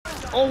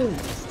Oh!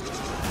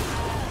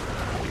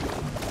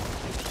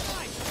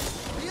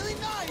 Really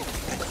nice.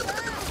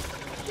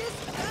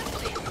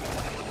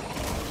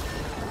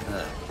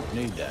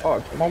 Need that.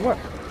 Oh, my what?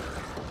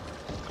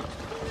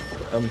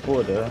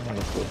 M4 there. I'm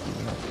gonna put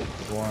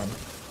one.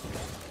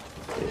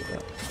 There you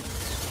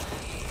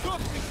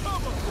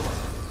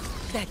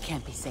That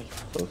can't be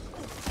safe. go.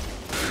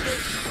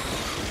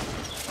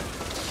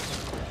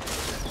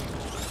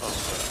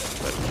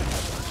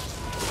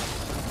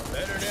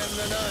 Better them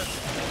than us.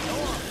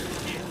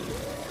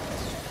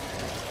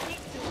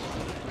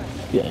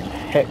 Getting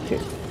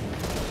hectic.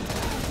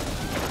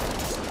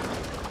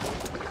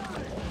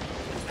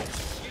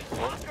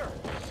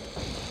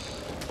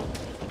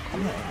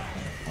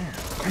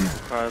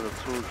 Try the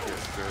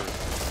toolkit, girl.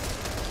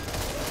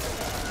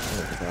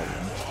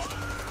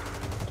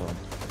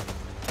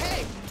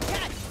 Hey,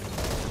 catch!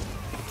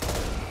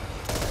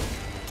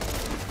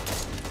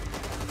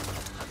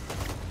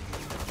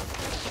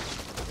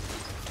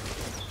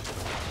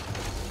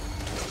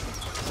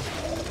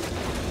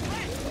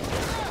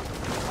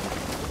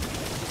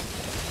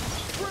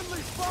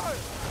 Friendly fire!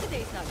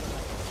 Today's not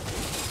good.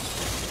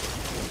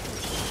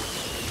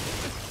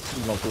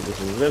 I'm gonna put this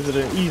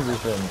Resident Evil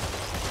thing.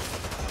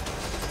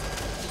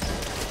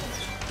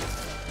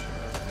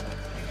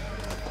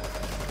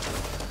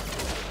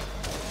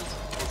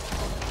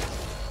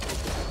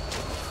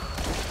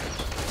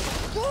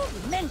 You're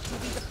meant to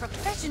be the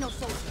professional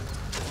soldier.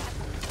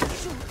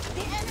 Shoot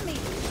the enemy.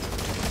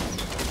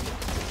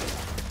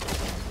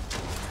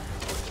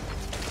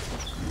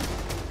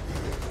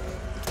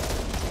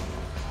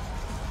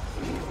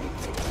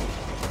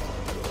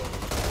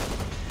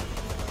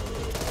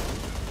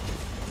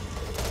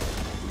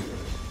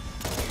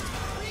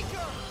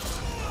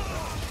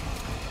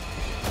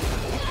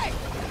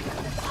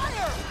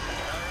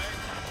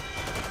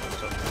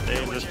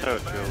 They just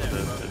hurt you a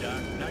little bit.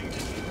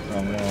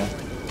 Oh no.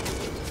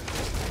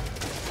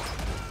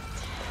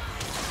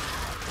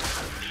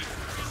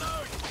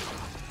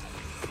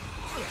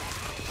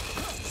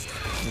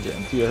 I'm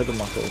getting too ahead of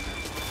myself.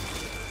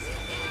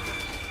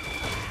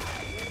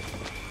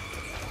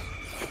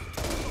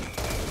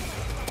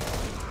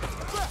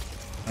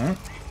 Huh?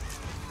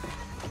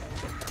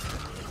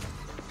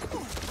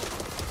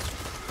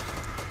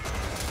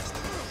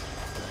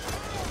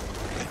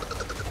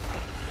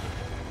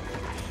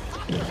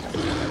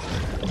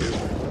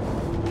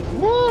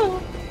 Whoa!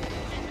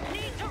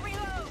 Need to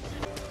reload.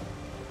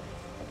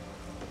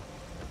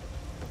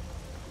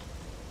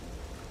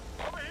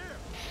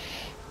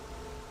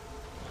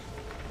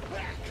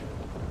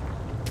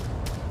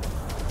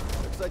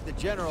 Looks like the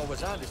general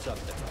was onto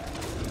something.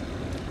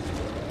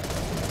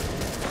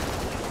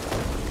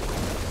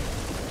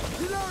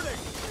 Reloading!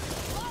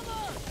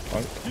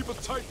 Keep a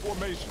tight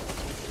formation.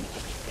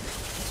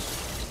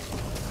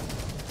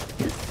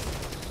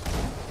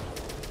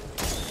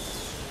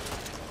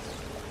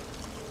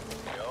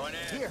 Going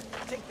in. Here,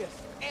 take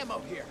this.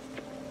 Ammo here.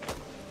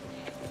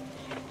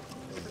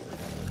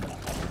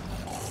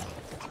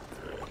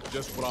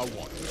 Just what I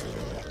want.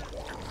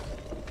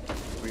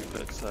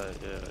 Reflex side,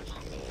 yeah.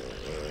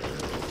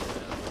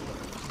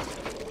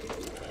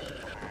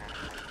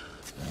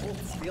 Hold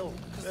still.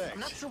 I'm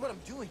not sure what I'm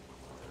doing.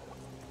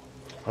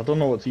 I don't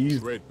know what to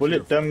use. Tread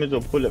Bullet carefully. damage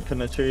or bullet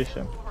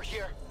penetration. Over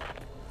here.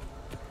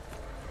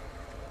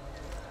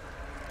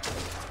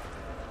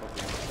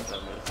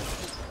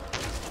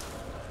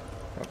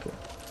 Okay.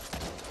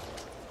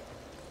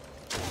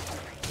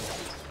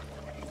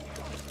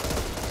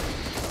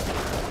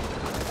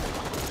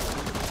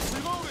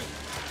 Reloading.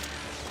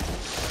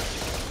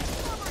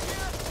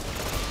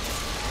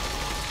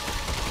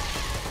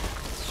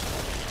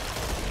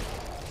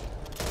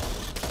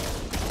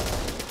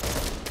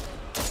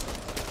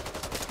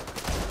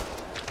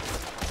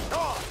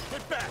 Oh,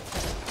 get back!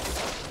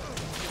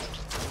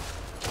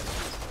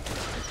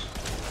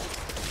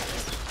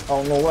 I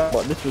don't know why,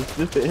 but this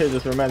bit here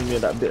just reminds me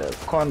of that bit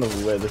of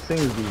Carnival where the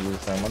Sings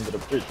was time under the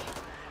bridge.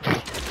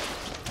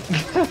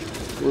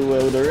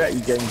 where the ratty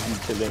gangs be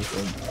chilling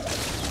from.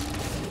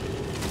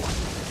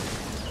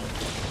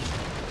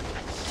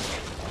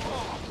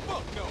 Oh,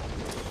 fuck no.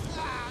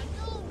 Ah,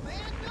 no,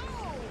 man, no!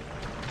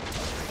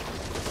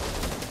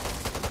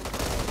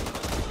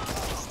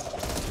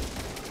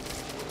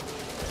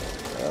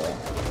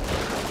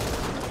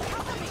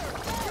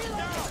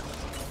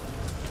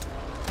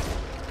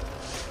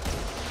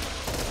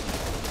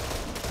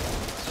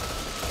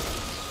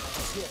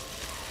 Shit.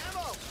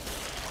 Ammo!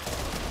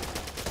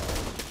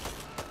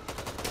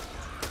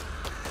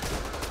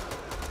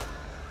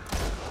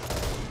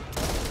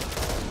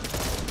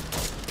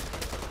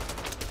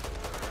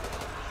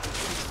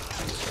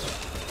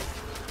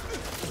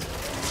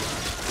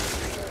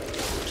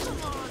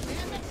 Come on,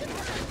 man, that's it.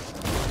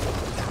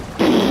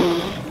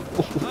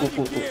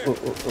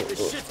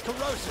 This shit's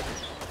corrosive.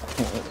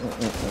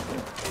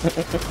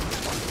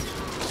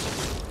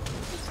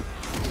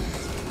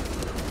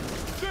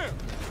 Damn.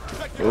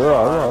 Check it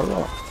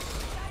Right.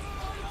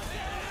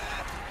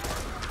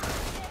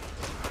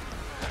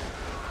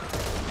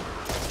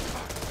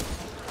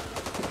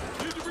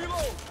 Need to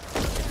reload.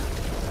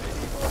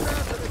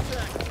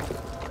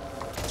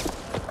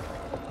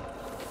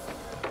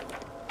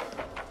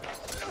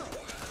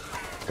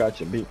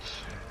 Gotcha, bitch.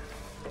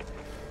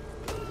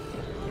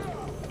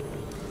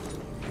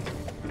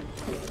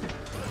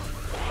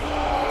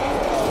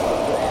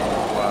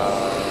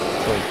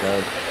 So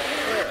sad.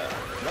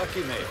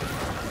 Lucky me.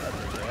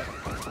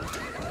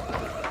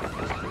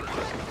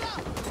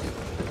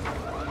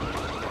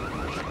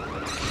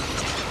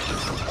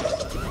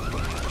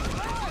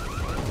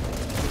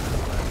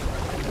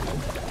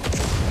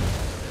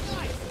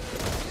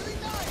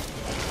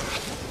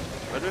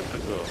 Where do we have to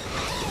go?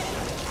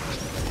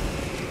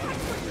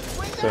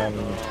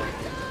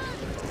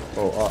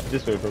 Oh,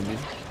 this way probably.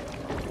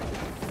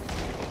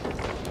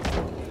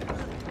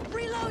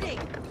 Reloading.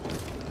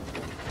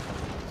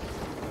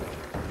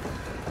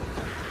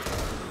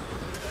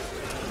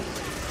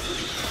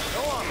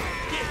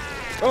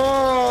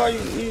 Oh, you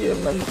idiot,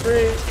 man.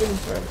 Freaking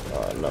friend.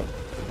 Oh, I love.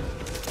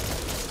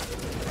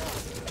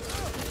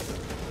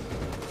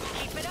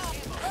 Keep it up.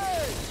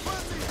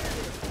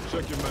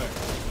 Check your mag.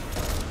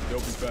 They'll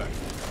be back.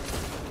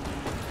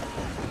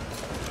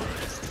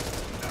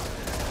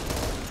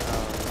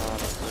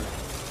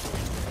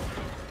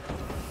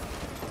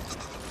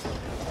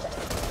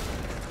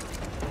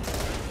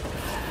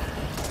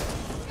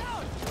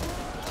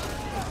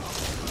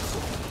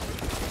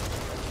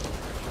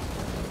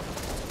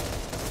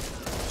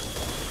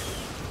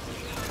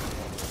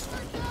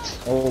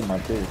 Oh my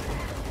days.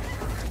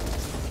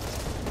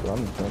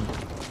 I'm done.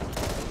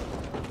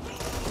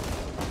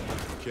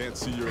 Can't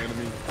see your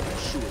enemy?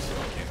 Sure as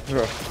hell can't.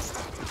 Bro.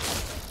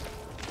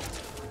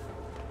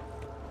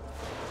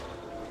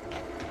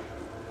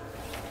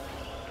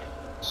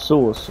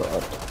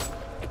 Suicide.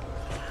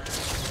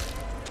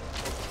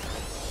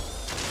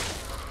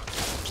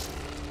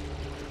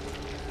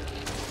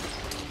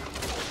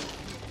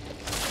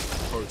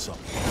 Heard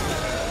something.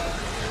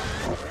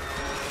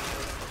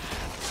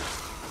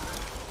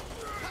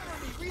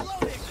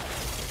 Reloading.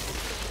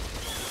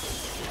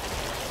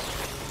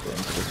 Get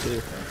into the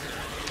safe, man.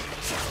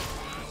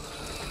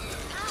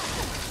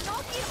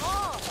 Knock it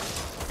off.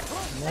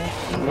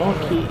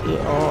 Knock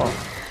it off.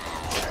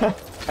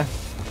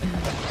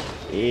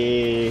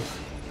 Eh.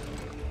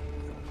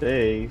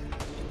 Safe.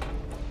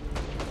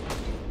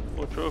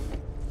 More trophy.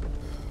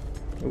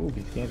 Ooh,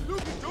 he can't. You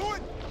can do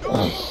it! Do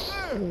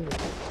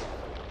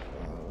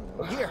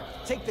it! Here,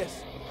 take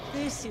this.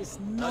 This is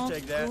not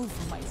take that. good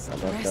for my like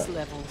stress that.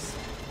 levels.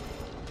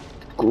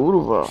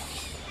 Kurwa.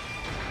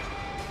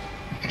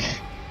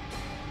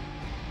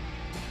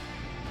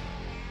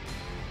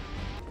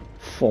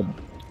 Fum.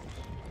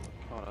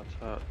 Oh,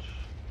 attach.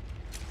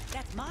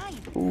 That's mine.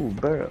 Ooh,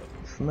 barrel.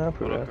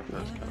 Snapper What rifle.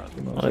 defense can I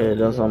do? Oh yeah,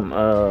 that's some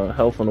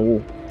health on the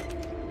wall.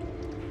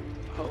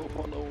 Help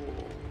on the wall.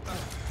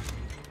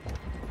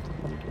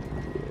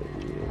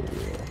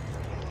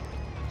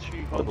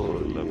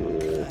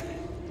 211.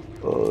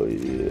 Oh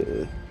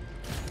yeah.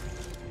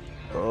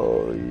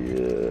 Oh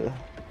yeah.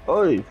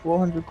 Oh,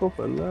 400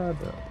 copper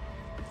ladder.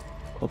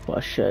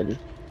 Copper shell.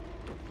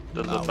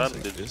 There's I'll a take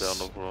bandage this.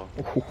 down overall.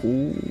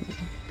 Ooh.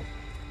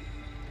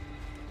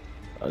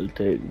 I'll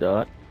take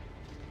that.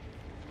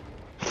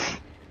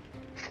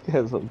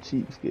 Yeah, some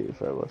cheapskate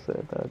if I ever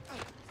said that.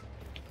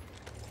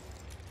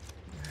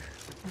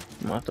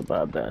 I'm about to buy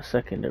a better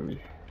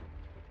secondary.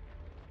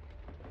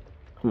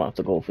 I'm about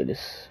to go for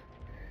this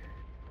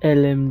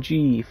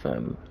LMG,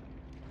 fam.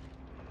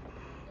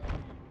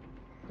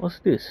 What's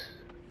this?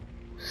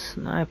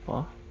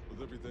 Sniper?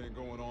 With everything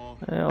going on,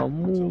 Hey,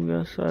 move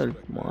yourself,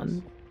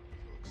 man.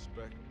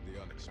 expect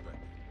the unexpected.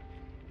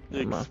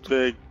 I'm out.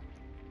 Expect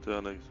the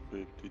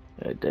unexpected.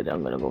 Yeah, then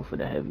I'm gonna go for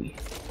the heavy.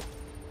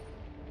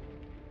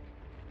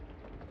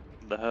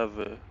 The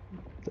heavy.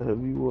 The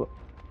heavy what?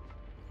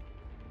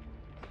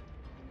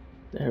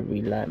 The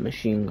heavy light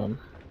machine gun.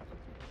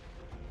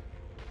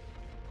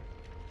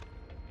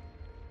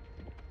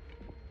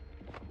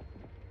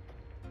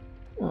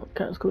 Oh,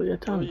 cat's got your Oh,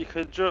 tongue. you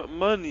can drop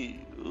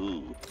money.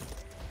 Ooh.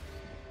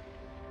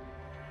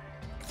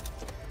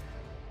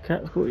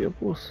 Cat's got your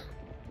boss.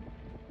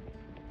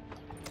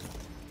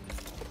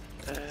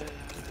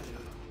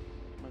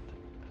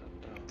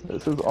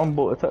 It says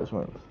onboard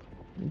attachments.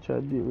 You try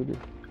to deal with it.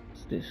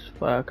 It's this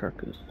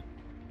firecrackers.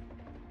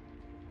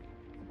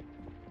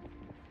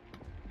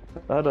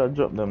 How do I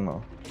drop them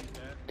now?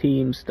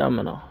 Team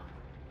stamina.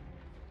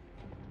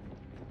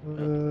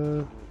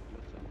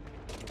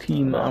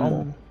 Team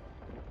ammo.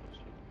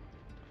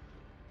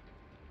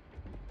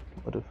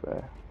 What if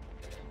I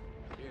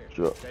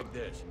drop? Take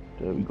this.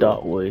 There we go.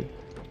 That way.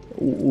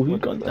 Ooh, you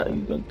got that,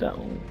 you got that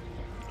one.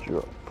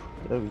 Drop.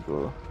 There we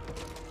go.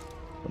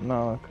 So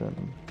now I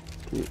can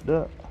take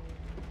that.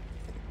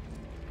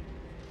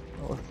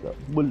 What's that?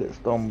 Bullet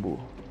stumble.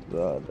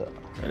 That.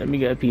 Hey, let me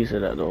get a piece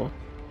of that though.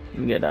 Let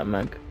me get that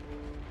mag.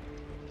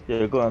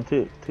 Yeah, go on,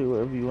 take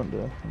whatever you want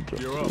there. And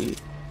drop You're up. it.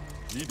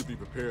 Need to be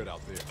prepared out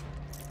there.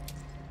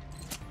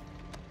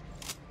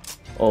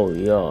 Oh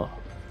yeah.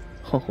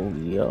 Oh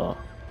yeah.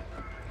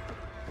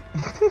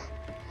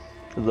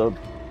 Is that?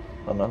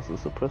 Oh, no, that's a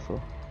suppressor.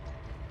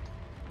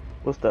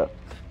 What's that?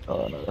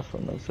 Oh no, that's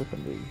from the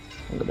secondary.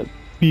 I got a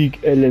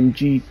big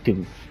LMG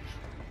thing.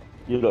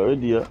 You not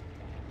ready yet?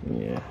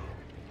 Yeah. Time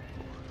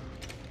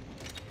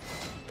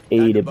to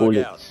 80 bug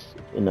bullets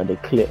in the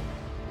clip.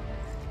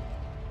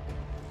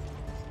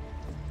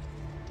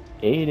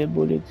 80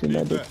 bullets in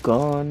Need the that.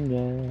 gun,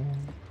 yeah.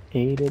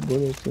 80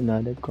 bullets in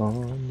the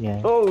gun,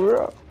 yeah. Oh,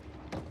 yeah.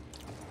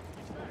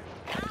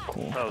 Oh,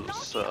 cool. That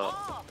was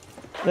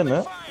Isn't it?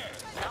 Not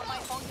my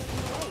phone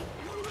getting away.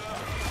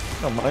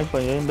 No, my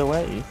phone in the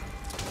way.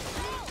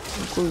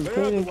 Cool, They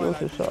can have you the give right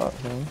us a idea. shot,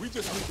 man? We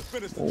just need to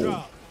finish the Oh.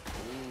 job.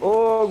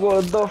 Oh, I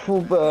got a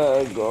duffel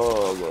bag.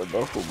 Oh, I got a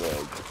duffel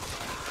bag.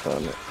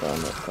 Turn it.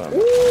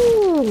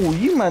 Ooh,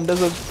 you man,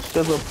 there's a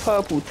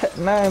purple Tech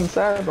 9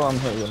 sidearm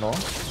here, you know.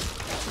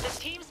 The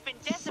team's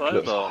been side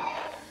decimated. on.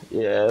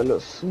 Yeah, it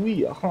looks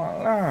sweet, I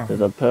can't lie.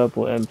 There's a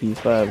purple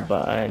MP5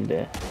 behind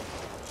there.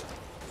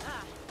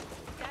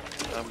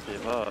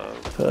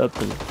 MP5.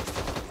 Purple.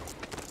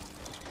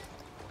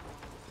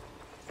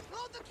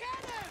 Load the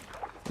cannon!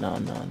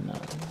 No.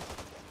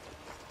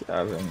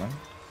 Yeah, man.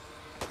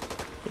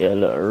 Yeah,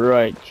 look,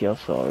 right here,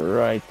 so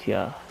right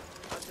here.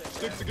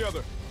 Stick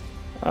together.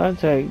 I'll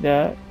take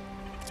that.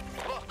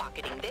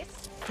 Pocketing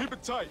this. Keep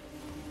it tight.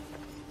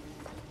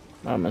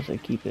 I must say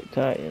keep it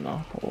tight, you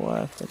know.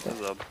 Why for that?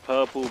 There's a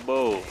purple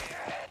bow.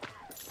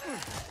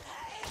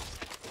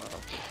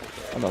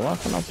 Hold on, why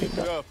can I pick Keep it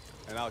that? up,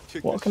 and I'll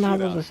kick What the can I shit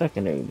have as out a of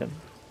secondary then?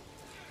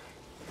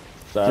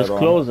 Side Just on.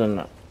 closing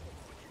that.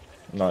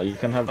 No, you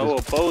can have Oh, a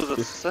this. bow's a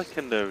this-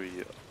 secondary.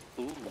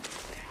 Ooh.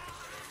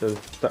 There's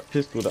that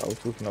pistol that I was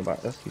talking about.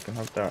 Yes, you can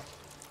have that it.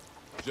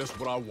 Just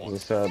what I as a want.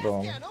 side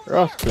on.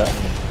 Ross Clap.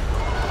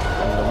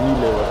 And the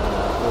relay weapon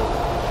as well.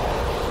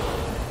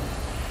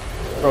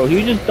 Bro,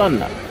 you just done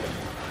that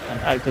and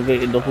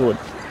activated the horde.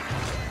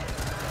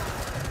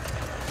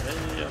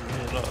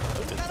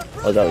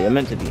 Oh, that what you're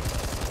meant to do.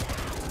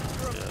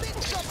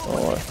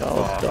 Oh, that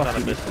was I stuff kinda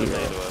you missed just the did.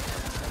 later one.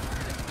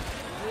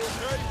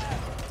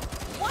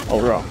 Oh,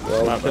 raw.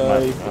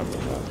 Okay.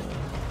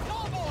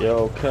 Yeah,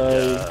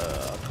 okay. Yeah, I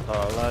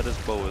can't lie, this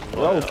bow is Yeah,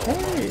 not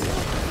okay.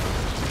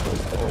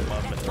 Oh, my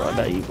man. Right,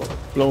 there you go.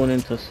 Blown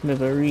into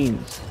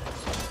smithereens.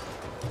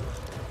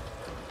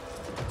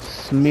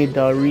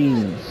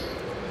 Smithereens.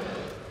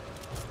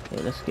 Yeah,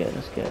 let's get.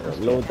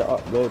 Load that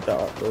up.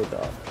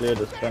 Clear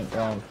the spent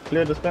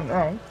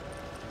round.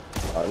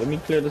 Alright, let me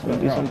clear this I'm one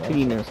gonna do some round.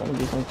 cleaning. I'm gonna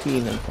do some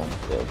cleaning from.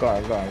 Yeah, go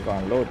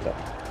on, load that.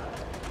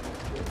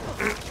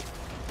 Damn,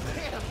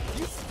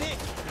 you stink!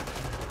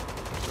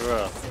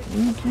 Bruh.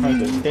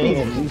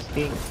 Damn, you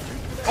stink.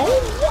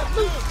 Oh, what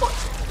the fuck?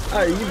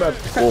 Alright, you about to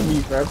cut me,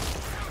 fam.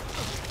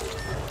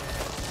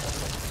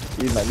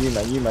 You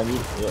man.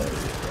 Yeah.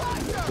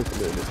 It took a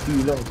little bit too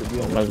long to be I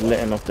was honest.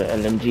 letting off the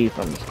LMG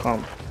from his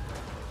comp.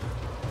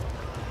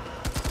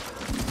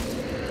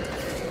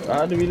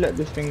 How do we let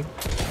this thing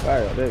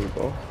fire? There we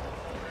go.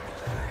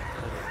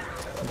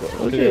 Got to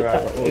What's clear it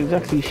out the order.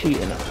 exactly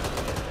shooting at?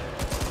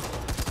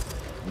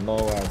 No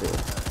idea.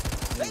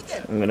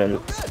 I'm gonna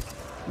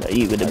let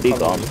you with the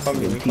big arm. Come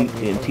Doing me.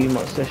 too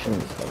much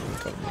sessions.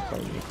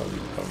 Come me.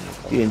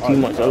 Doing too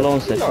much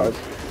alone sessions.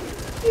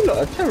 You lot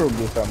are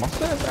terrible, fam. I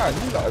swear to God,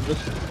 you lot are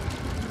just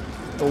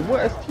the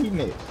worst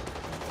teammates.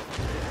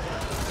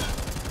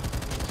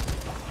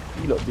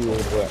 You lot do all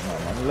the work,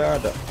 man. I'm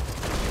glad that.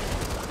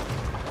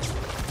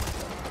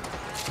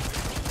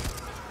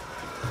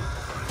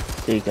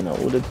 Taking out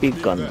all the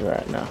big guns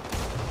right now.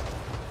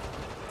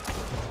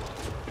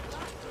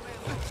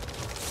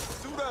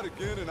 Do that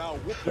again, and I'll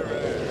whoop your ass.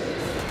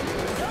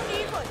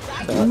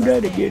 Do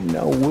that again and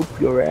I'll whoop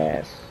your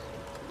ass.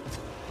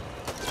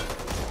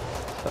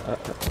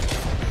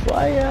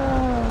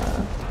 Fire!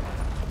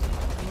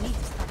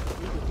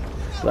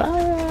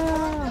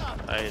 Fire!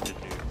 I need a new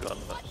gun.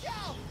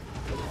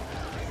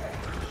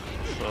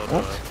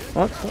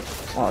 What?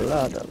 Oh,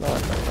 lord,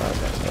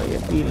 how you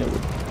dealing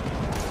with?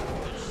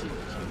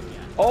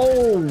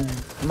 Oh,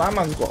 my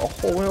man's got a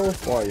whole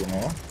health bar, you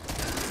know.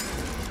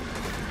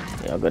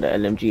 Yeah, I got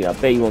an LMG. I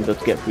bet you won't be able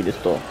to get through this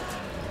door.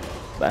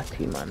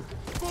 Batty, man.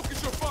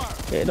 Focus your fire.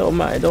 Yeah, it don't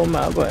matter. I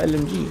got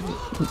LMG.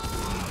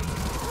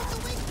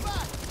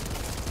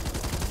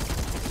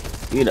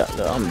 See that?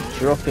 Look, I'm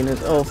dropping his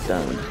health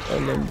down with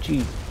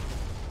LMG.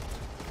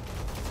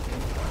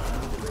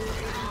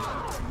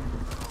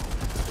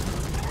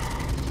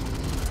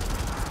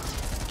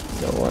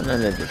 Don't want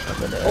none of this. I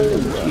got the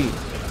LMG.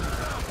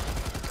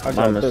 I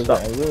Man, got stop.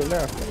 that in real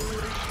life.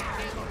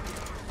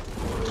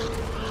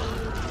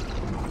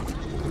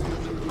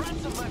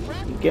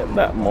 Get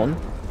back, man.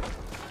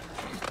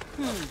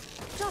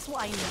 Just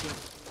what I needed.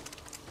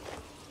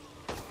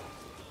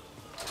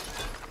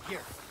 Here,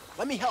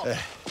 let me help. This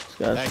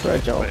guy's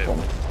fragile for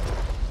me.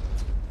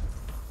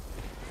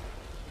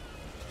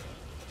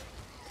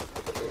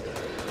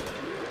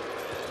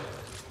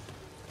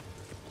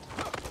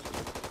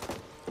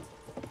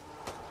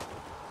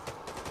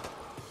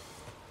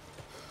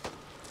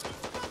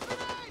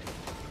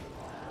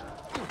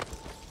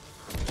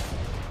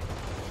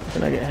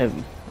 Can I get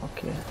heavy?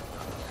 Okay.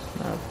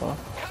 Sniper.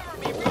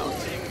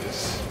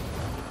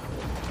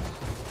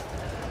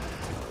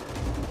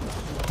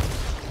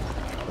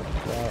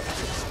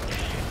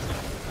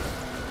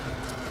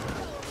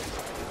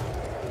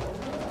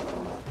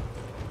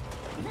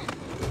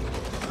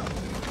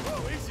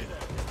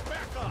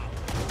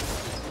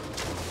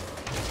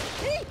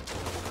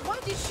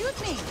 you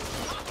shoot me?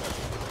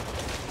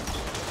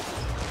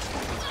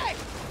 Hey!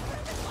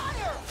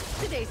 Fire!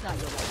 Today's not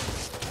your day.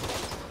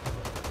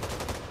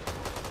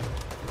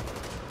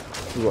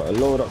 You gotta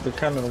load up the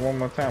cannon one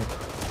more time.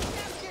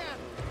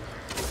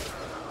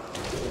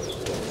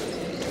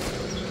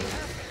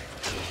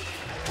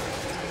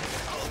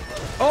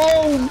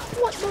 Oh,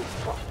 what the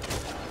fuck?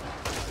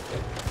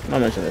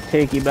 I'm just gonna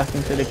take you back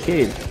into the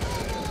cave.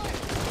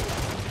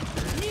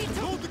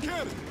 Load the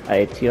cannon.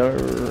 Alright, you're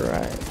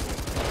right.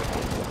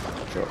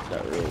 Drop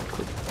that real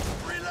quick.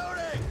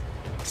 Reloading.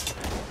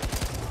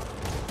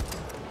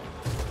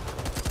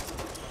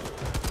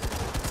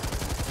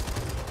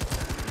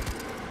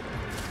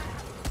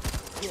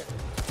 Here,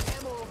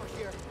 ammo over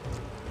here.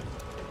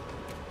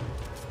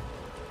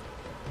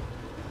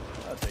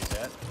 I'll take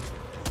that.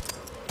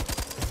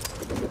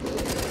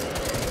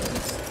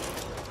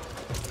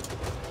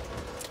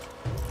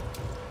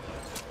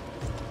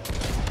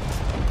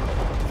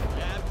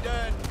 Yeah, I'm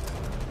done.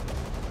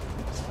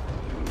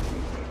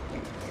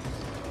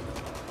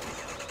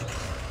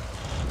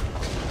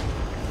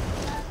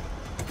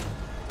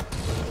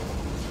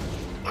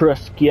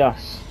 Press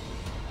gas.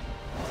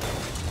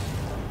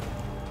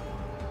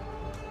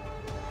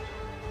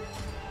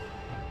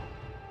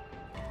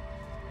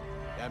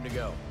 Time to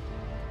go.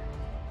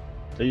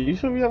 Are you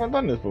sure we haven't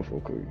done this before,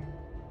 Cody?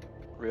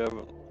 We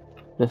haven't.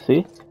 Let's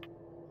see.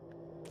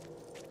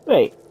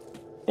 Wait.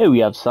 Here we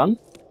have sun.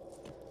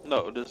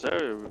 No, this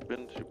area we've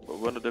been to, but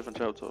we're on a different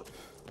chapter.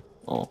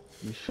 Oh.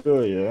 You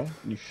sure, yeah?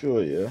 You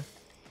sure, yeah?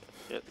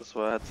 Yeah, that's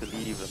why I had to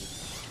leave and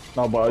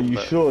No, but are you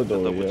back sure and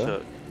though, double yeah?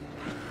 check.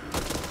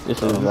 This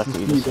is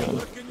exactly the same.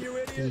 Looking you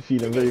This is idiot.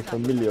 feeling very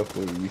familiar for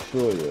you, you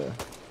sure, yeah?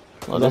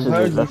 Oh, this I've is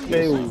heard exactly you the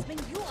fail. same.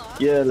 Husband, you are.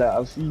 Yeah, like,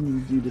 I've seen you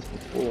do this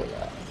before,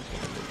 like.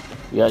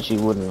 We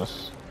actually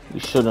wouldn't. We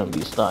shouldn't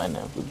be starting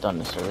it. We've done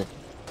this already.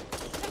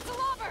 Pencil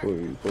over.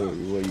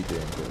 Cody, what are you doing,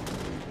 Cody? What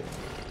are you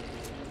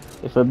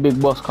doing? If a big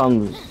boss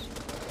comes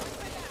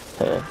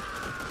here,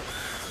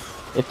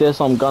 if there's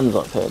some guns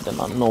up here, then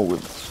I know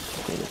it's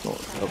not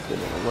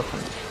upgrading a weapon.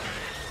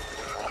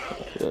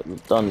 Yeah,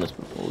 we've done this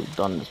before. We've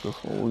done this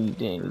before. What are you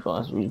doing? You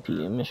guys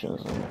repeating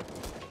missions and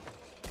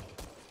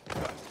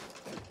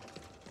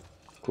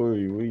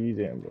Corey, what are you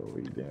doing, bro? What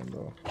are you doing,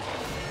 bro?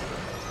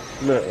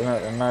 Look,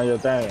 and now you're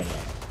dying.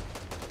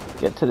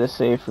 get to the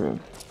safe room.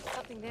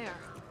 Nothing there.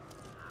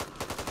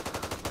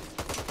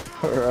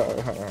 I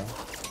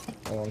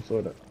want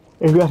saw that.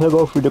 If we have to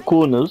go through the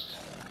corners,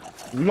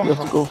 we have to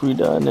Look, go through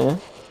down there.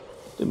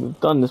 Then we've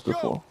done this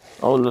before.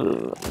 Oh look,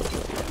 look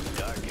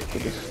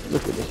at this!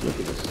 Look at this! Look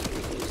at this!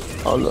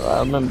 Oh look, I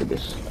remember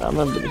this. I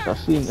remember this. I've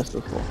seen this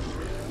before.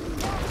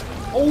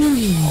 Oh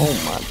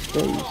my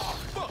days!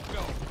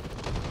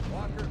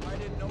 Walker, if I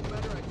didn't know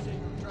better, I'd say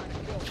you were trying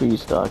to kill me.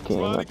 3-star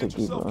king. I have to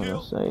keep it on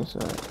the safe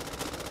side.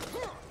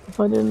 If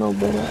I didn't know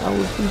better, I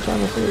would be trying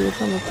to say you're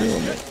trying to kill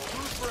me.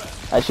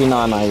 Actually,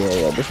 no,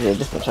 yeah. This is a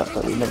different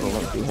chapter. We never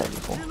went through here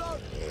before.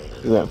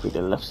 We went through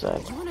the left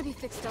side. You want to be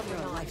fixed up? You're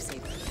a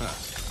lifesaver.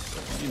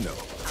 You know.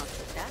 I'll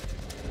take that.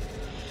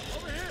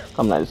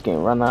 I'm like, this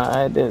game run out of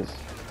ideas.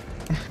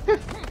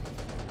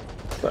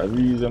 started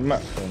reusing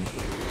maps from.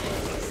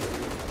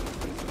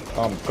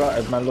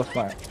 Gutted man lost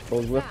my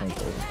those weapons,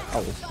 bro. I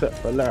was set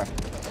for life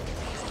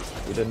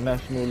with a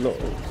national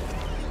lotto.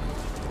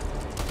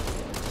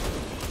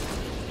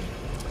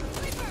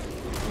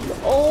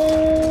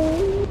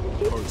 Oh!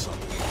 Heard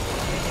something.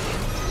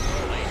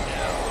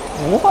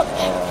 What?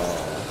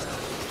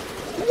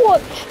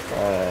 What?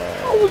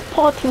 I was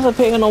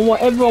participating on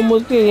what everyone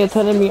was doing. You're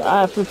telling me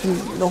I flipping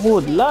the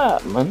whole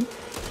lot, man.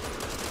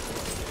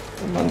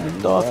 I'm on the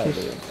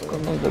darkest.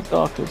 I'm on the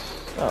darkest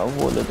out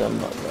of all of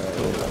them. Like,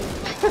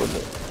 so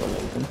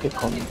can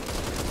pick on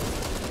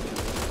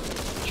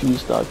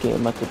 3-star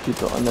game. I could keep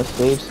it on the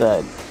safe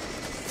side.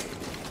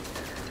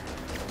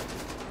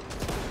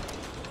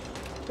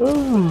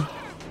 Oh,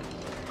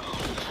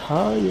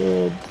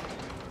 tired.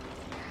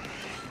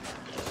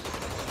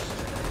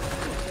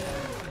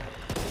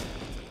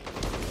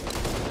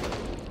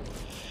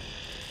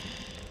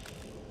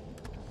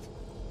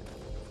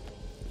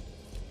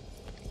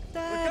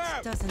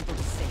 That doesn't look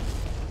safe.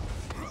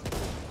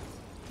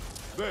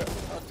 There.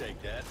 I'll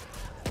take that.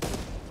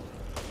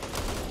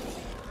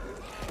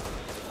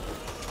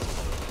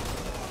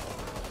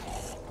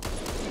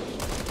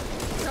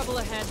 Trouble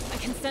ahead. I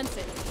can sense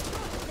it.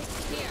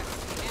 Here,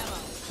 ammo.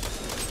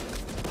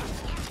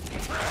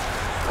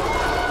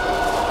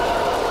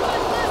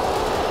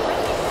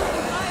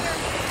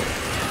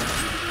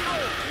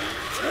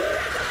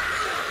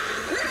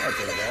 I'll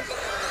take that.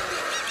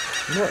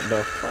 What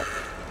the fuck?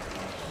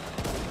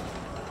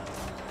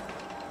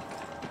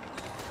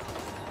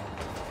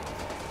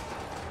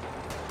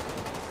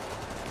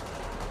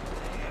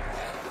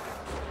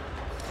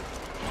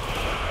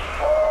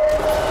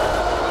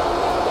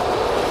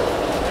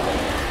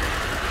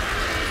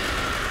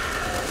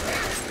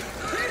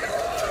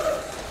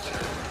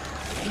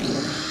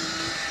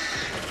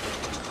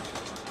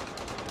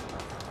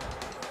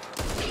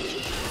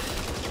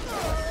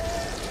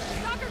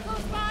 Stalker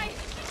close by.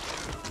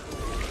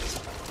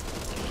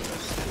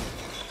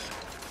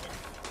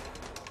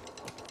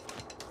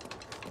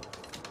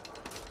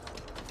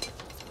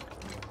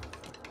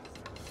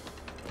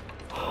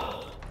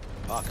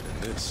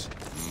 this.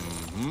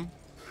 Mm-hmm.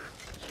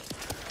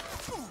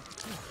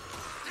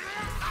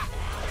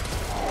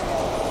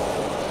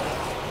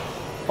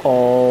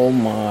 Oh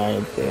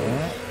my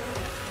god.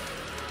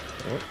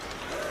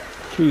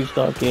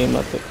 3-star game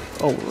at the.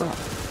 Oh, right.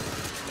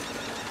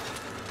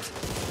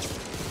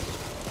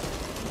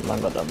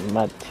 Man got a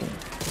mad team.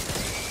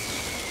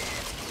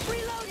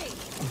 Reloading.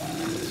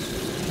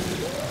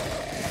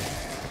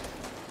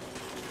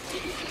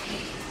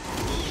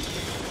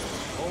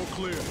 All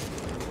clear.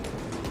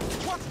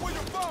 Watch where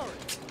you're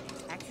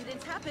firing.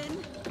 Accidents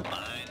happen.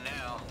 Mine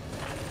now.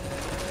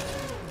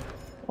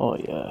 Oh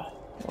yeah.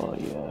 Oh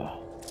yeah.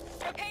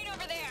 Cocaine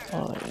over there.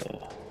 Oh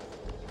yeah.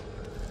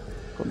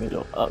 Got me a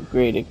little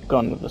upgraded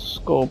gun with a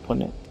scope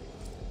on it.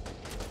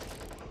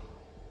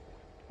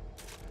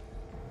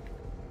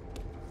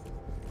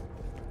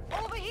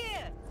 Over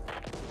here.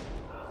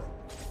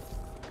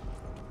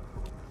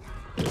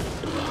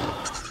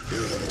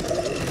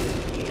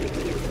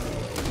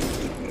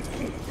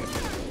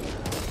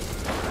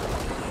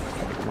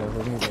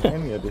 Never need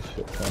any of this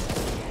shit, man.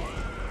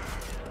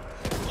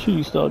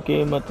 3-star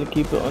game had to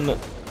keep it on the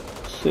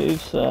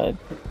safe side.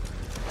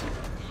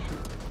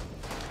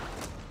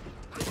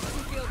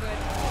 Feel good.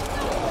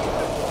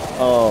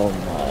 Oh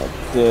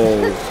my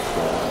days.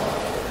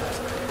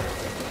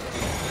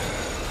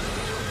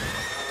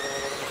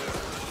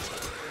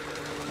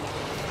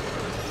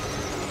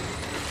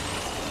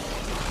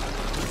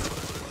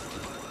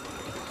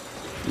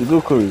 You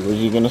go, Curry. Was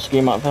you gonna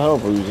scream out for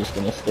help, or were you just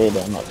gonna stay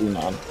there and not do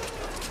nothing?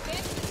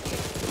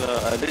 No,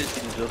 I literally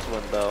just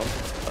went down.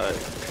 Like,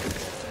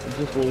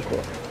 Just walk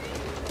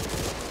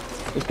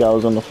off. This guy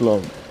was on the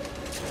floor,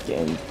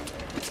 getting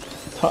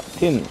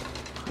tucked in,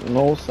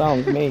 no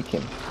sounds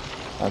making.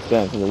 I was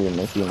going to the room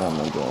and see my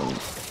man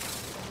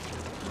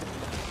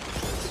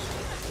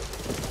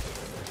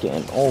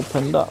getting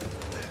opened up.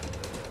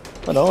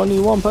 But only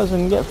one person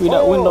can get through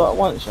that window at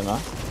once, you know.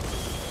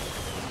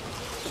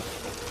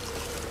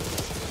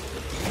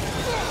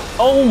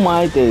 Oh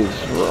my days,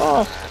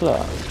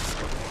 rascal.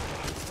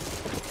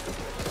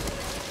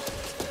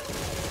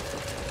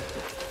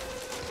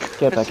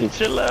 Get back here.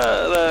 chill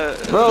out.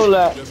 Bro,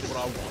 like, Just what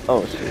I want.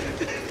 oh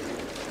shit.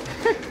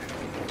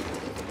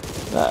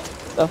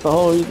 That's the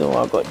whole reason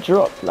why I got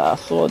dropped. Like, I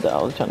saw that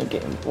I was trying to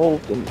get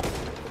involved in that.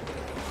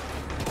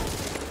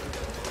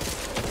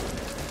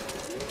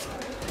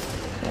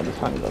 Yeah, this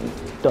handgun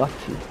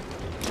dirty.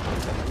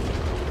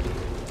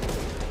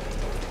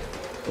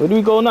 Where do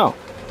we go now?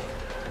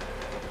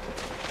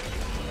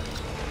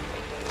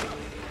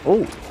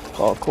 Oh,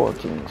 hardcore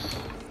things.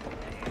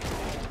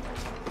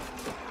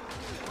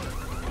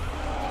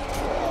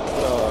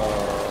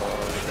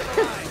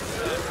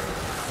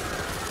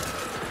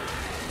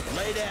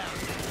 Lay down.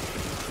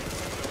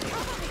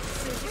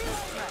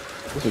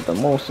 This is the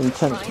most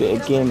intense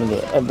bit of gaming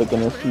you're ever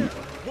gonna see.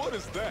 What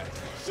is that?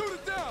 Shoot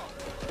it down.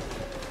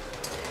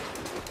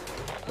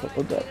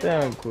 Hold that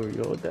down, Corey.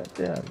 Hold that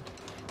down.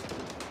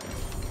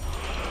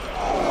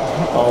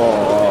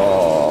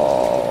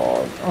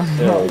 Oh,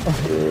 so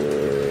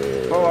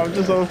good. Bro, I'm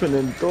just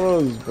opening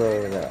doors,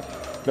 bro.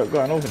 Like, look, go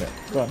on, open it.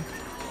 Go on.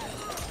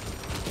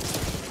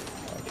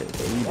 Okay,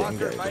 so you didn't Walker,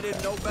 get if I it.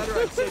 didn't know better,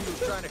 I'd say you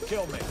were trying to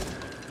kill me.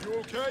 You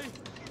okay?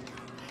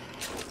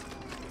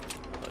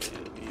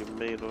 You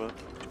made one.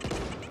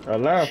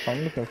 Alive, I'm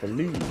looking for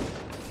leads.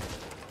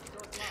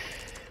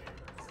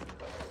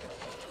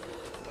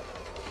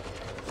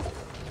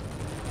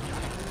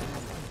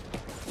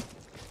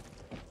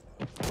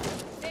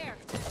 There.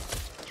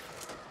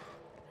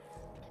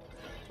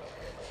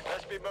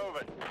 Let's be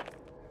moving.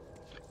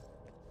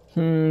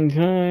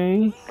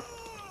 Okay.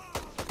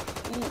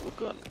 Ooh,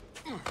 gun.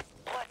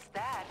 What's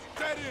that?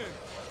 Dead end.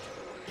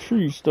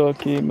 3-star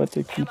game had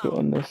to keep it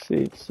on the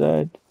safe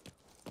side.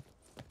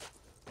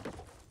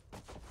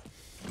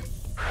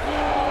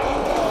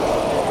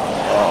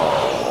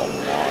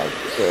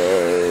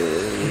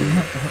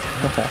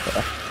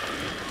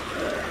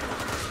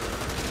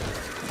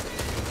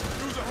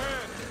 Use a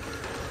hand.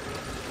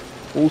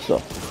 Also,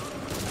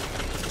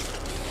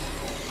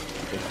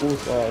 The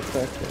fools are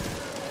attacking.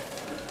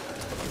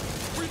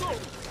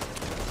 Reload.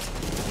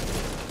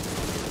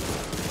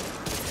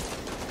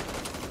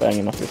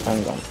 banging off his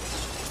handgun.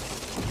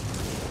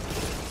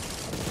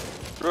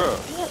 Bruh.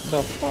 What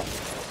the fuck?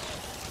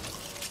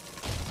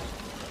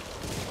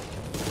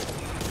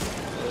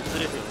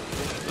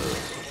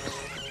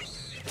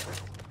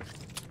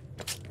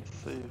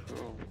 Safe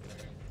room.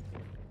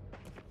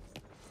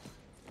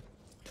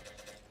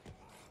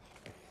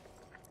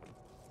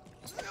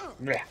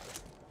 Yeah.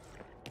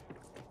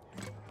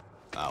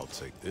 I'll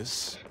take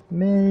this.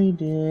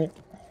 Made it.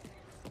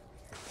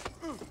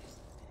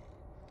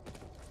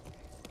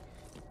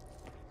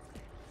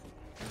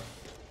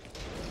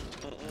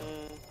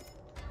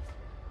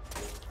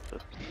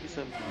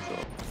 Decent piece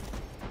up.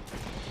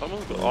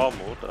 Someone's got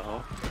armor, what the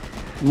hell?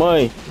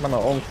 My, Man,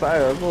 I'm on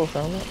fire as well,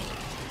 fam.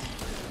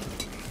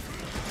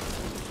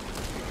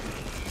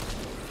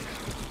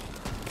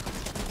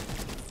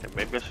 Yeah,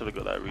 maybe I should have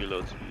got that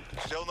reload speed.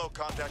 Still no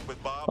contact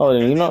with Bob. oh,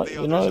 Any you of know, the you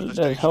others know, at the there's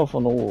station. health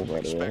on the wall,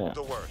 by the way. Expect Yeah.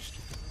 the worst.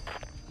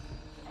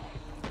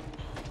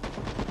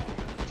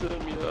 tell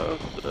me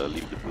that I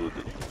leave the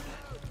building.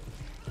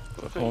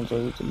 Someone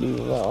told you to leave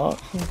without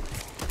asking.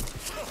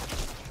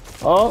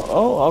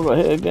 Oh, I got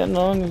hit again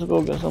now. I need to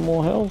go get some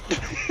more health.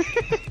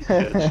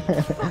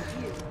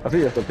 I think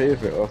you have to pay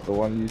for it after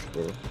one use,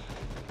 bro.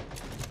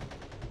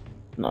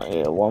 Not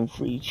here, one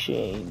free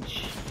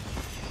change.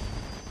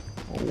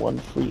 One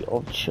free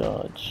of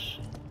charge.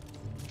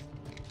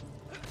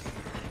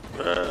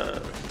 Keep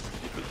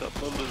it up,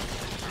 dollars.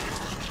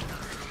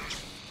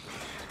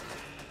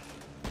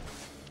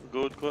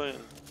 Gold coin.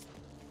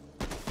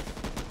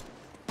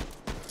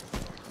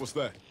 What's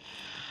that?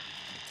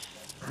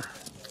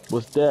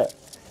 What's that?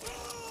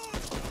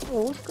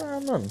 Oh, what's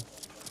going on?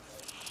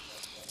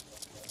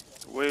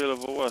 Whale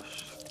of a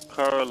wash.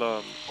 Car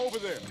alarm. Over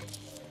there.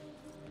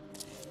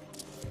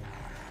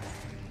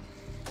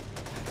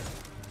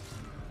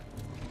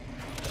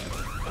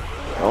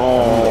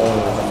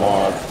 Oh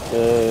my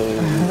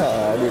god.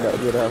 I knew that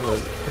would happen.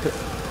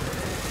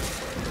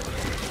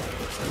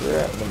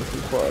 Yeah, I'm gonna be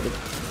part of the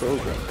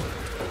program.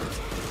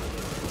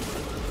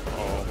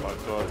 Oh my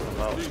god, I'm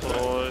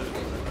outside.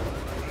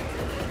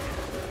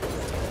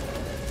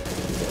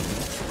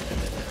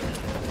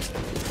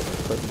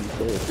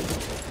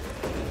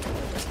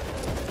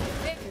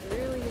 It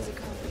really is a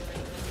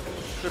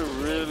compliment. Could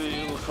really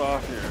use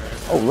coffee,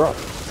 right? Oh, rock.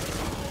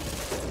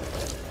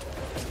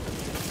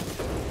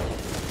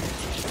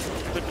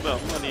 Think about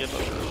money and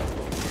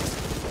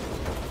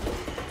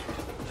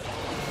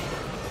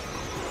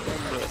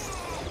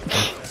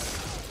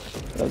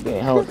They're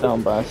getting held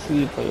down by a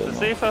sleeper, you the know.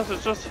 safe house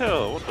is just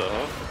hell. What the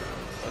hell?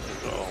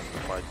 Oh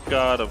my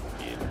god, I'm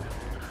being.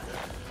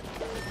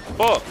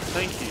 Oh,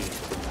 thank you.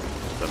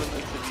 That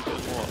makes it even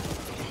more.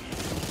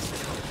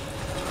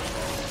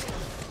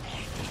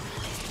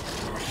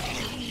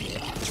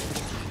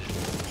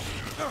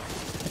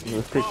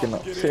 You're picking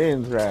up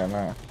chains right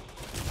now.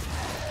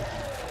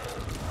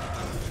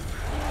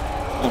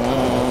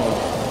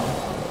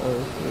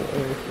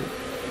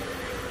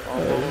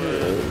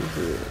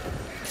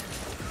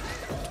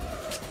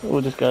 All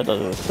this guy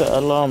does is set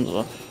alarms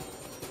off.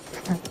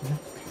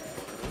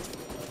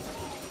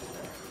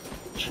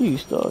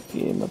 Cheese dog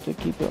game, have to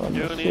keep it on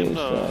You the don't safe even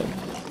know. side.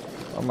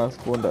 I man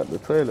spawned at the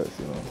toilets,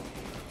 you know.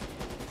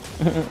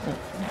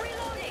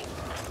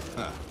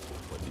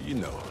 What do you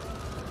know?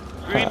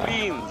 Green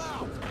beans.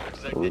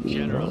 Looks like What the do you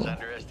generals know?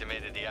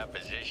 underestimated the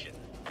opposition.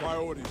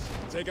 Priorities.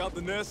 Take out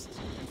the nest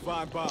and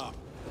find Bob.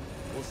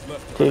 What's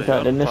left? Take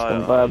out the nest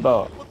and buy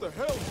about. What the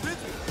hell is this?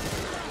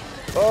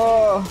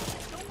 Oh,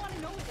 Don't want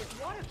to know where this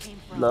water came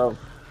from. love.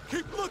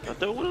 Keep looking. I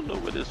don't want to know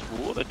where this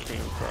water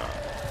came from.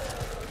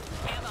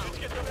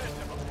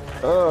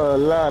 Oh,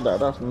 ladder,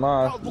 that's How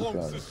nasty, long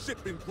has son. this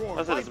shit been pouring?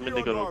 I said this right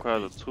here minigun on our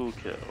requires a beach?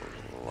 toolkit.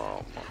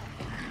 Wow.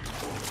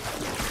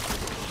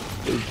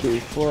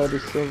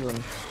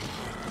 AK-47.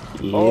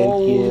 Yeah,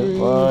 Oh,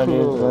 give all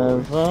cool.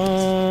 this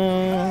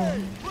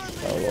fun.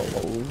 I got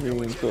my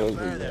Wolverine clothes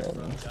again.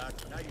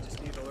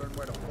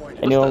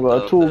 Anyone got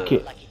a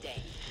toolkit?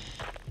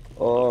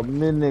 Oh,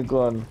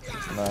 minigun.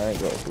 Nah, I ain't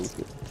got a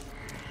toolkit.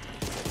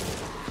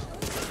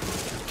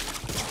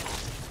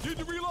 Did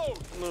you reload?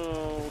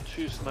 No,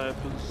 two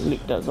snipers.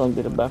 Lick that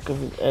zombie the back of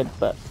his head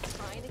back.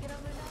 Trying to get on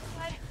my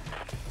backside.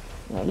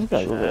 Now this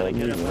guy's over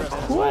there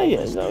quiet.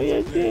 Is that what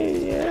you're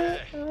doing? Yeah.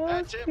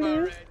 That's him,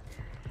 alright.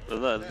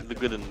 That's the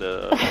good in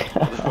the.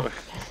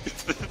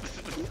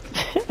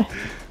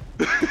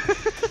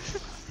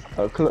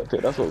 I clocked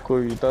it, that's what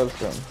Corey does,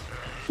 fam.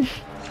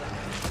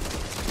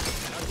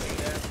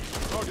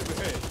 Target the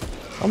head.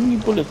 How many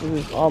bullets does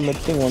this armored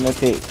thing want to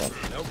take? Man?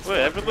 Wait,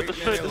 everyone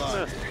destroyed this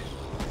nest.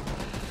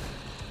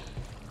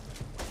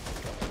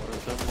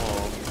 Where's them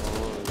all?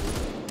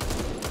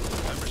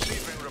 I'm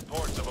receiving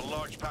reports of a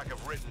large pack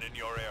of written in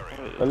your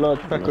area. A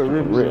large pack of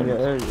ribs in your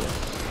area.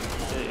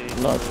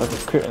 Large pack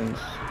of curtains.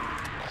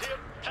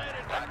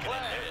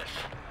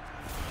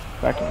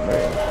 Back in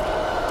there.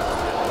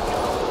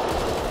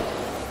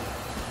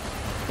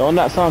 Don't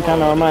that sound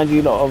kind of remind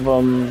you lot of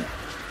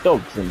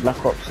dogs in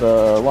Black Ops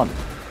 1?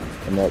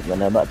 When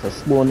they're about to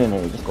spawn in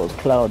and it just goes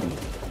cloudy.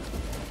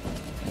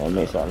 And it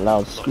makes that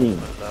loud scream.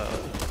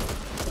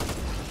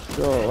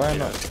 Sure, why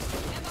not?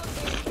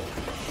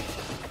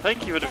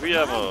 Thank you for the free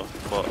ammo,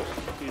 but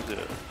use it.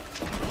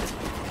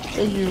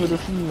 Thank you for the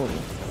free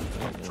money.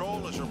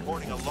 Patrol is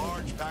reporting a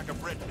large pack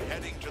of written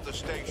heading to the A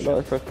station.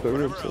 large pack of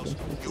Whatever ribs. else,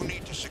 you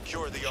need to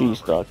secure the She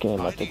start came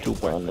armory. like to ID keep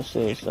it on the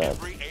safe in side.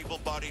 every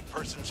able-bodied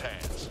person's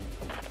hands.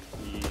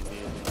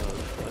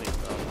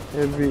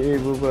 Every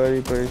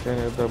able-bodied person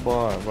at the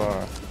bar.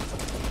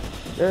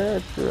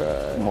 That's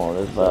right. Come on,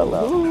 let's vibe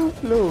out. Who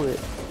blew it?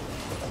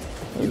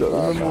 You don't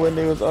remember when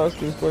they was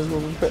asking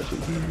SpongeBob and Patrick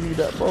who blew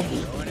that bubble?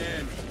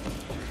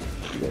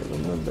 You don't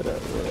remember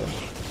that, yeah.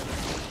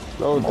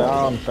 Slow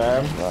down,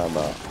 fam. Vibe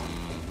out.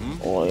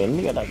 Oh, yeah, let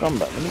me get that gun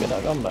back. Let me get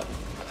that gun back.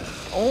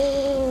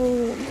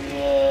 Oh,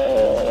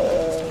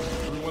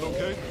 yeah. Everyone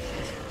okay?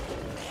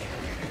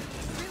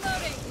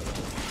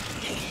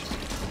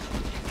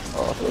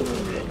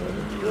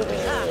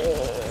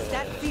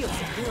 That feels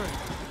secure.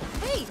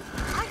 Hey,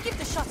 I keep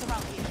the shots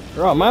around here.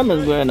 Bro, my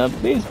man's wearing a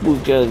baseball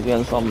jersey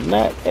and some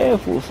Nike Air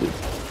Forces.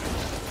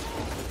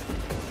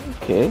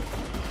 Okay.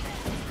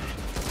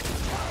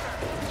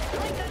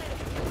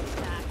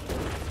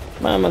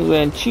 My man's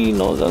wearing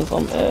chinos and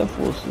some Air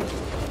Forces.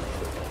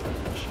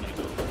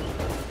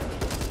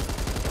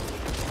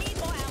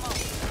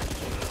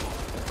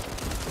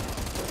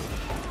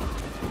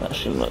 That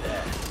shit look.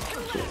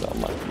 Shit got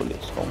my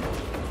bullets home.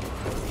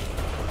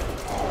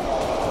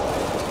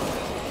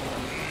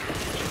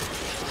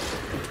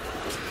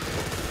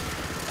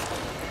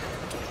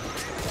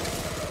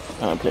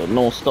 I played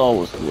no Star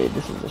Wars today,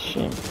 this is a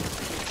shame.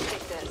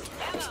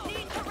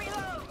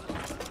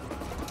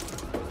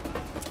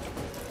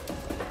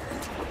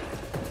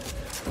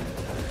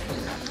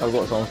 I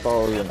got some Star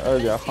Wars in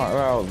earlier, I can't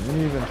remember, I was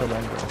moving to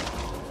them.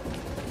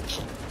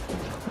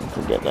 Need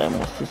to get that in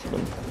my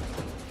system.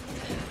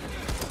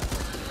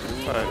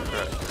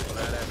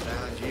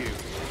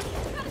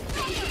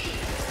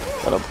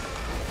 Got a...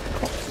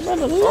 Man,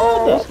 I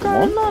love What's that,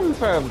 man. going on,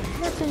 fam?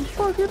 Nothing,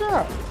 fuck it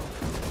up.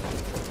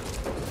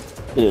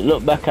 Did it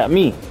look back at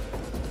me?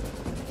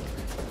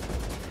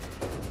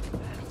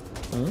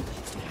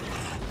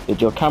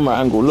 Did your camera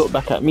angle look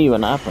back at me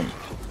when it happened?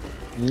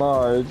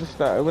 No, it's just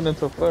that it went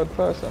into third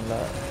person,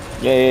 like.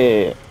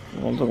 Yeah.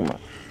 What I'm talking about.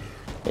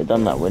 They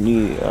done that when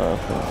you,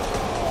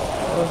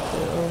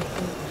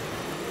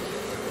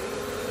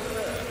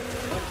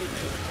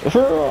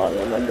 Oh,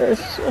 man, there's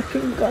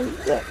fucking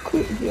guns that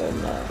quick here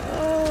now.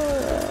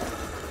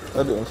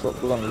 I didn't stop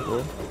the gun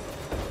before.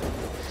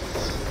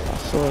 I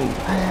saw you.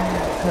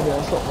 I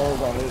didn't stop my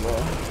gun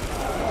before.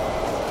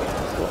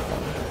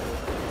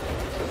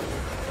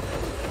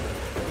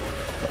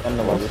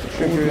 And I was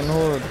triggering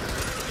hordes.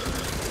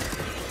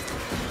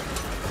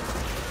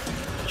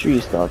 Tree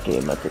star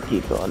came at to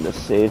keep it on the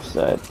safe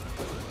side.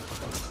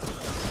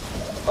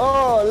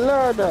 Oh,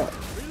 ladder!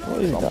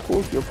 What is that?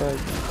 Porcupine.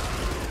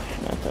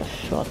 That's a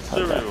shot at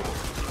Cereal.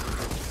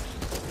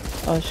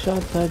 that. A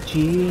shot at G.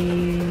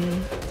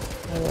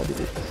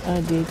 I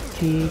did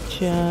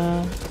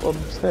teacher.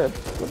 Bob's head.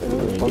 What the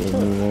hell is Bob's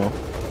head?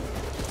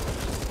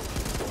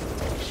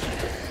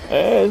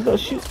 Hey,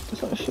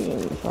 it's not shooting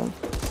me, fam.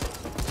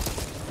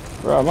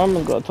 Bro, my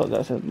man got a top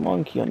that says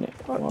monkey on it.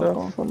 What I'm the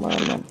going for my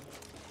man.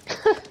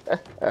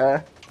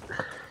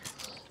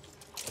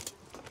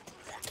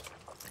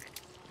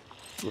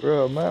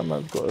 Bro, my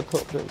man's got a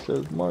top that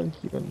says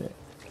monkey on it.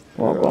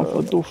 I'm going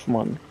for doof,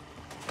 man.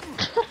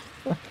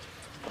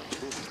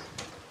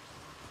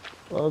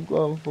 I'm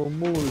going for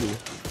Muley.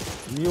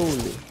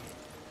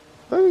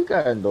 Where you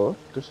going though?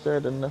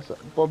 Destroyed the nest.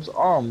 Bob's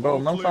arm, bro.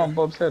 Man found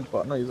Bob's head,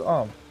 but not his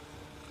arm.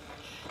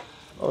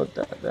 Oh,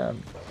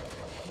 damn.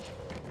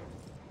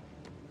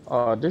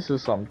 Oh, this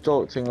is some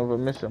joke thing of a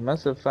mission. Man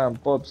said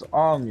found Bob's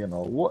arm, you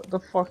know. What the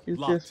fuck is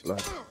this,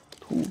 like?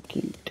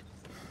 Toolkit.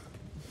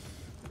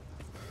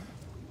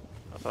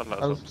 I thought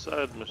that was some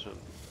side mission.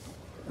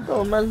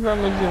 No, man's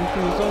rummaging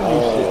through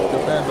zombie shit to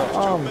find the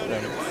arm,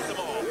 fam.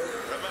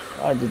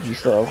 Why did you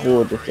start a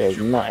horde if there's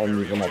nothing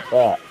even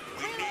about?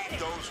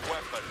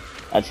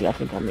 Actually, I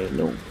think I may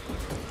know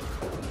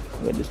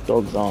where this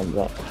dog's arms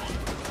at.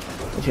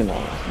 But you know,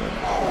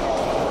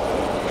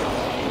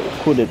 it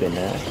could have been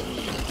there.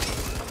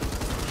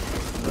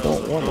 You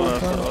don't want it.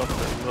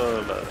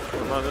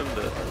 I'm not in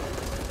there.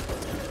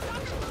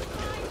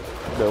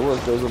 There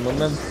was a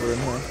memento in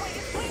here.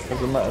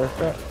 As a matter of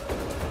fact.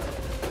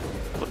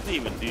 What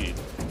demon dude?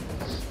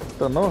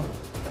 Don't know.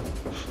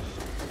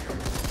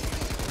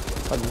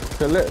 I just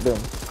collect them.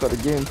 Cause the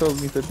game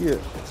tells me to do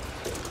it.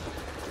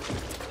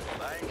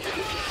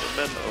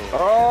 Memento.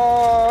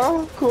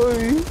 Oh,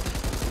 Corey.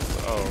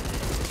 Oh.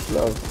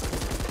 Love.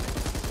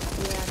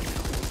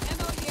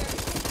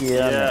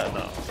 Yeah,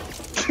 no.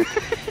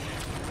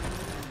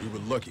 You were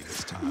lucky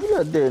this time. You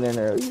got dead in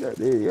there. You got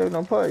dead. You have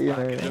no party in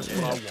there. Just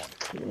what I want.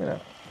 Give me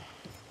that.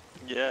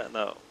 Yeah,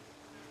 no.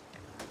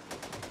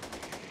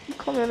 You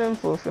coming in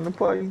for from the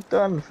party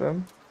done,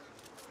 fam.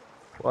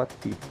 What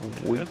people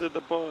Where wait. did the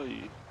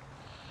boy?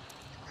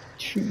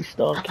 Tree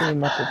star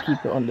came out to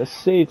keep it on the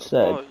safe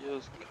side. Oh,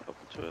 yes, come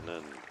to an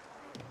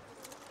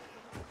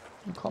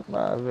end. Come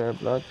out of there,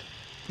 blood.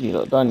 You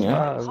lot done, Come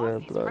yeah? out of there,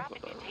 blood.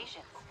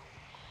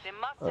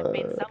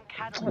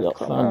 You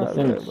Come found out the of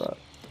there, things. blood.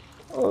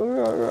 Oh,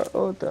 right.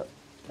 Oh, that.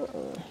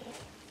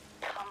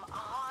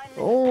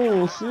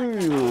 Oh,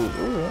 cereal.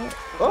 Alright.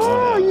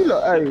 Oh, you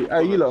lot,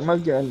 hey, you lot,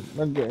 man getting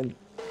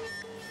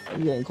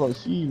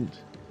consumed.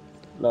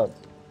 Blood.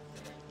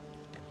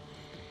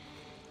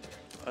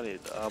 I need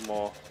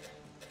ammo.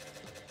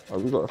 Oh,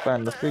 we gotta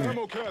find the thing.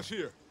 Ammo cache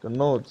here. The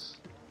nodes.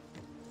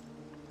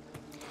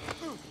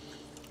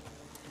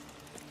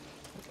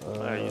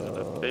 I use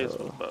the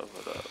basement bar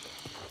for that.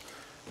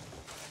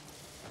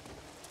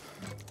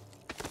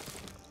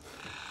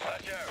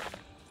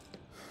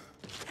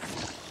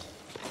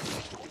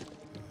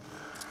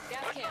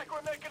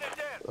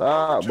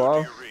 Ah,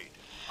 boss.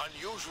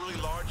 Unusually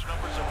large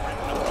numbers of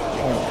written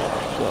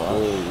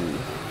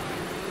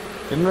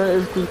You know,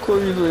 it's because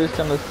Corey's always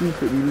trying to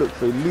secretly look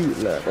for loot,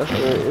 like, that's what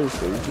it is,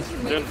 so you just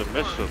Doing the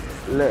mission.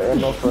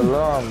 letting off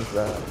alarms,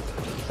 like.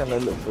 Trying to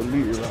look for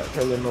loot, like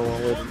telling no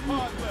one where to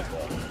loot.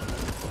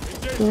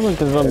 Everyone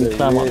can zombie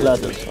climb up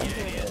ladders, fam.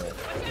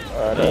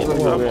 That's what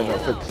we're wearing our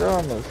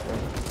pajamas, fam.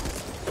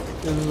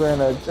 This is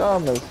wearing our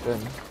pajamas, fam.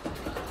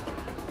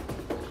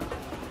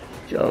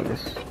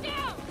 Jarvis.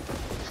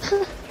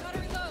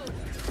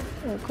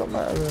 Oh, come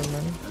out of here,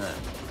 man.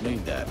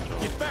 Need that.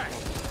 Get back!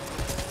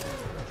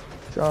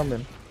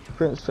 Charming.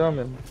 Prince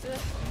Charming.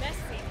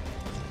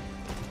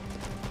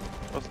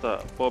 What's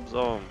that? Bob's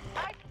arm.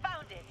 I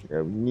found it.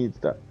 Yeah, we need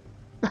that.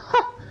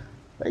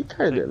 They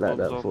carried Take it like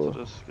Bob's that arm for. to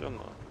the scanner.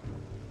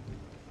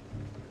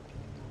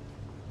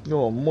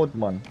 You're a mud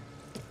man.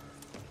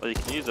 Oh, you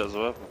can use it as a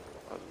weapon.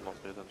 I did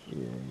not pay attention.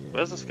 Yeah.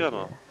 Where's the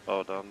scanner?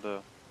 Oh, down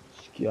there.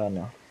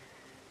 Scanner.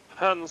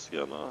 Hand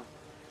scanner.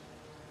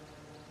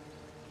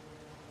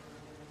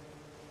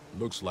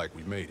 Looks like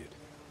we made it.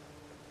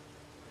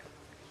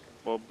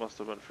 Bob must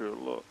have went through a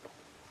lot.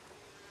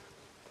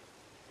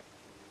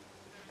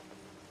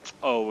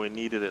 Oh, we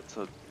needed it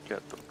to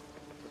get them.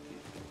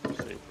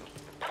 Safer.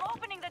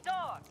 Opening the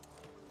door.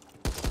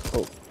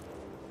 Oh.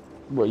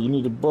 What, you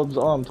needed Bob's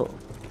arm to.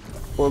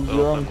 Bob's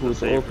your Open uncle the to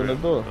safe open the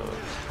room. door. I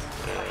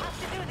have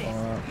to do this.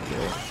 Alright,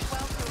 Might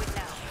well through it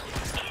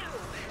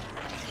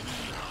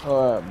now.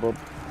 Alright, Bob.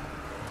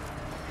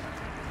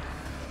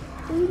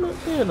 What are you not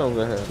doing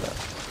over here, like?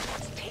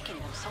 What's taking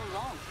them so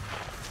long?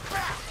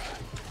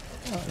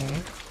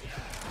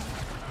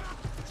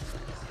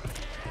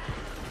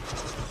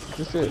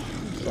 Just it.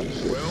 Some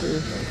shit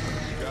crazy.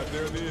 Got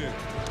there in the end.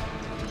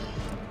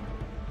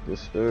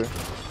 Yes, sir.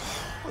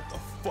 What the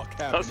fuck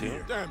happened That's here?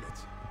 you. Damn it.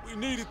 We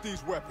needed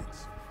these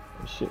weapons.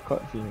 Shit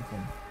cutscene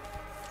from.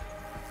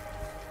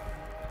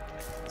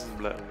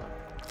 Let him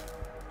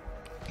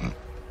know.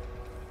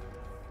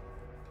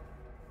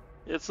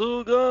 It's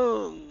all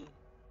gone.